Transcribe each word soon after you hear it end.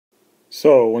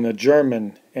So, when the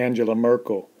German Angela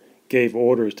Merkel gave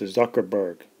orders to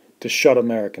Zuckerberg to shut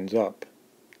Americans up,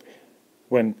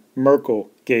 when Merkel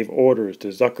gave orders to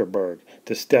Zuckerberg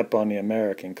to step on the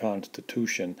American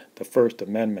Constitution, the First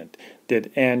Amendment,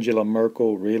 did Angela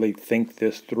Merkel really think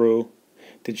this through?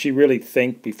 Did she really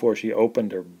think before she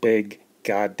opened her big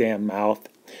goddamn mouth?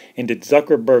 And did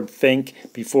Zuckerberg think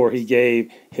before he gave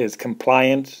his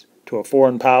compliance to a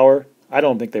foreign power? I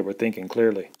don't think they were thinking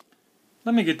clearly.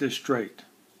 Let me get this straight.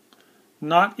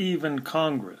 Not even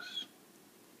Congress,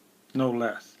 no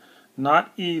less,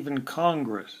 not even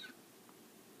Congress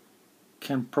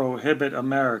can prohibit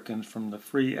Americans from the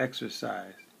free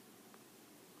exercise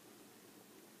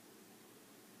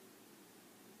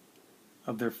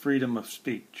of their freedom of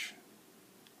speech.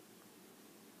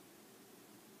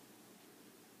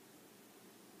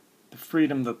 The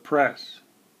freedom of the press.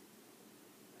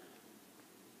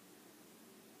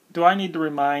 Do I need to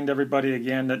remind everybody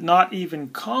again that not even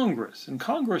Congress, and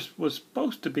Congress was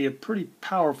supposed to be a pretty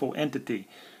powerful entity.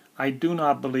 I do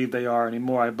not believe they are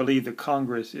anymore. I believe that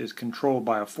Congress is controlled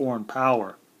by a foreign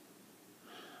power.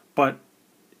 But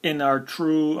in our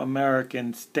true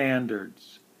American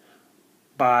standards,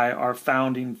 by our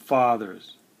founding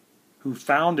fathers who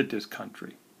founded this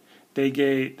country, they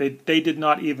did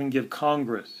not even give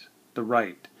Congress the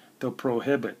right to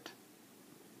prohibit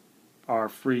our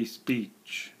free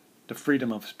speech, the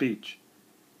freedom of speech.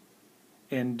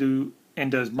 And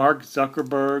does Mark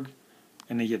Zuckerberg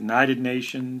and the United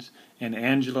Nations and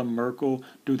Angela Merkel,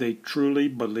 do they truly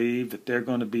believe that they're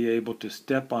going to be able to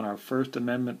step on our First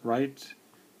Amendment rights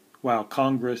while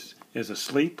Congress is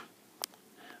asleep?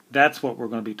 That's what we're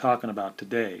going to be talking about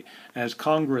today. As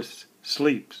Congress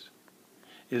sleeps,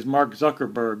 is Mark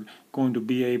Zuckerberg going to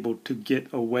be able to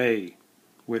get away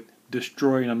with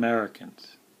destroying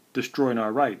Americans, destroying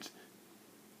our rights?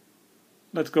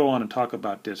 Let's go on and talk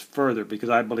about this further, because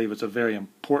I believe it's a very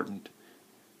important,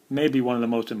 maybe one of the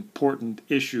most important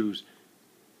issues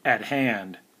at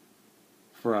hand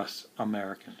for us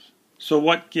Americans. So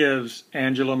what gives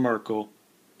Angela Merkel,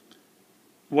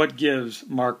 what gives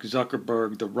Mark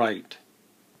Zuckerberg the right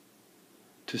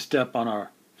to step on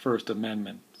our First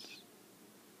Amendments?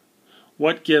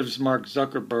 What gives Mark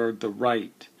Zuckerberg the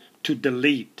right to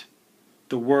delete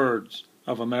the words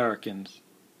of Americans?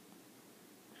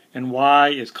 And why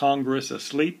is Congress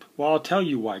asleep? Well, I'll tell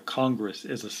you why Congress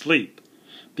is asleep.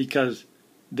 Because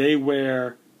they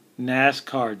wear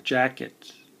NASCAR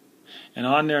jackets. And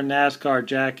on their NASCAR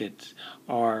jackets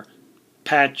are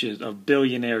patches of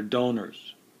billionaire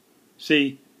donors.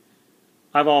 See,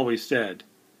 I've always said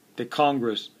that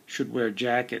Congress should wear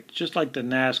jackets just like the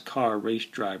NASCAR race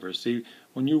drivers. See,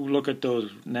 when you look at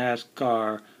those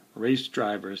NASCAR race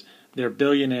drivers, their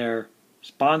billionaire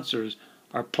sponsors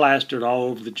are plastered all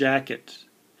over the jackets.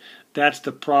 That's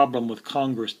the problem with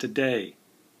Congress today.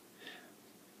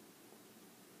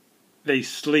 They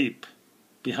sleep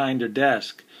behind their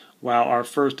desk while our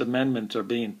First Amendments are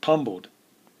being pummeled.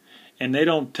 And they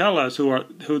don't tell us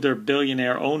who their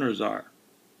billionaire owners are.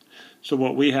 So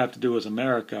what we have to do as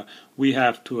America, we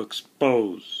have to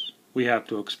expose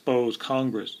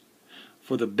Congress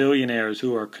for the billionaires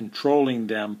who are controlling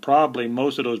them. Probably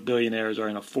most of those billionaires are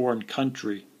in a foreign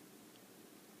country.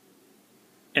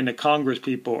 And the Congress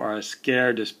people are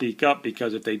scared to speak up,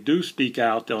 because if they do speak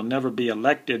out, they'll never be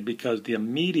elected because the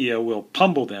media will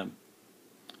pummel them.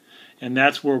 And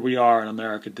that's where we are in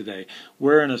America today.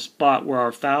 We're in a spot where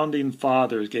our founding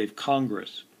fathers gave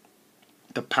Congress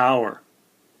the power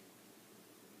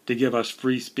to give us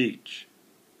free speech.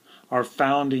 Our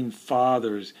founding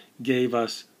fathers gave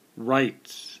us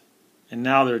rights. And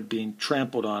now they're being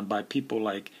trampled on by people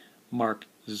like Mark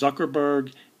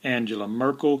Zuckerberg, Angela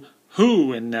Merkel.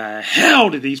 Who in the hell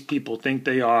do these people think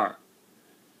they are?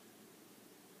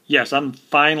 Yes, I'm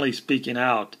finally speaking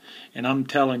out, and I'm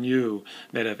telling you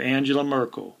that if Angela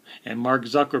Merkel and Mark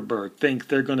Zuckerberg think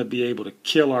they're going to be able to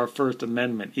kill our First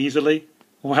Amendment easily,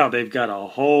 well, they've got a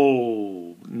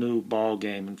whole new ball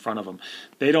game in front of them.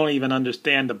 They don't even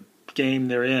understand the game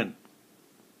they're in.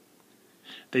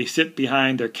 They sit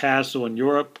behind their castle in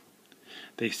Europe.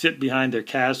 They sit behind their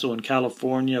castle in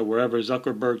California, wherever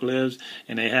Zuckerberg lives,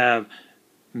 and they have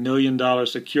 $1 million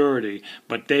security,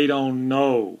 but they don't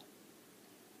know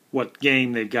what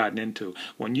game they've gotten into.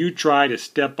 When you try to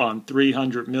step on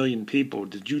 300 million people,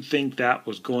 did you think that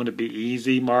was going to be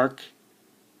easy, Mark?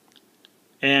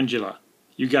 Angela,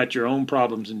 you got your own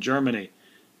problems in Germany.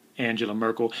 Angela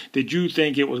Merkel, did you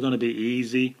think it was going to be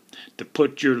easy to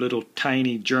put your little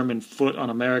tiny German foot on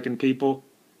American people?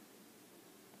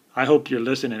 I hope you're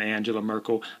listening, Angela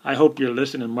Merkel. I hope you're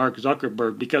listening, Mark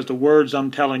Zuckerberg, because the words I'm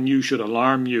telling you should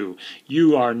alarm you.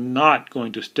 You are not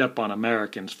going to step on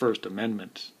Americans' First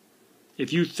Amendments.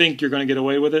 If you think you're going to get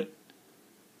away with it,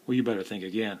 well, you better think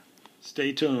again.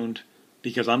 Stay tuned,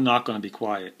 because I'm not going to be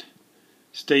quiet.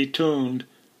 Stay tuned,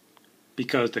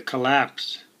 because the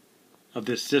collapse of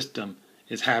this system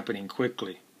is happening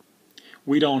quickly.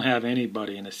 We don't have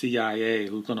anybody in the CIA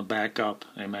who's going to back up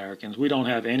Americans. We don't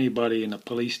have anybody in the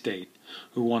police state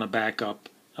who want to back up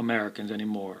Americans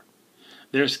anymore.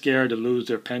 They're scared to lose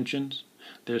their pensions.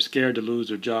 They're scared to lose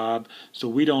their job. So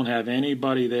we don't have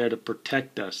anybody there to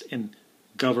protect us in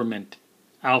government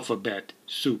alphabet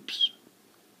soups.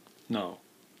 No.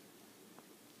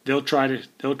 They'll try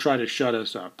to shut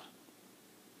us up.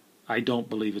 I don't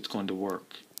believe it's going to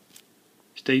work.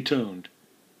 Stay tuned,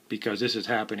 because this is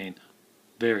happening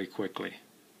very quickly.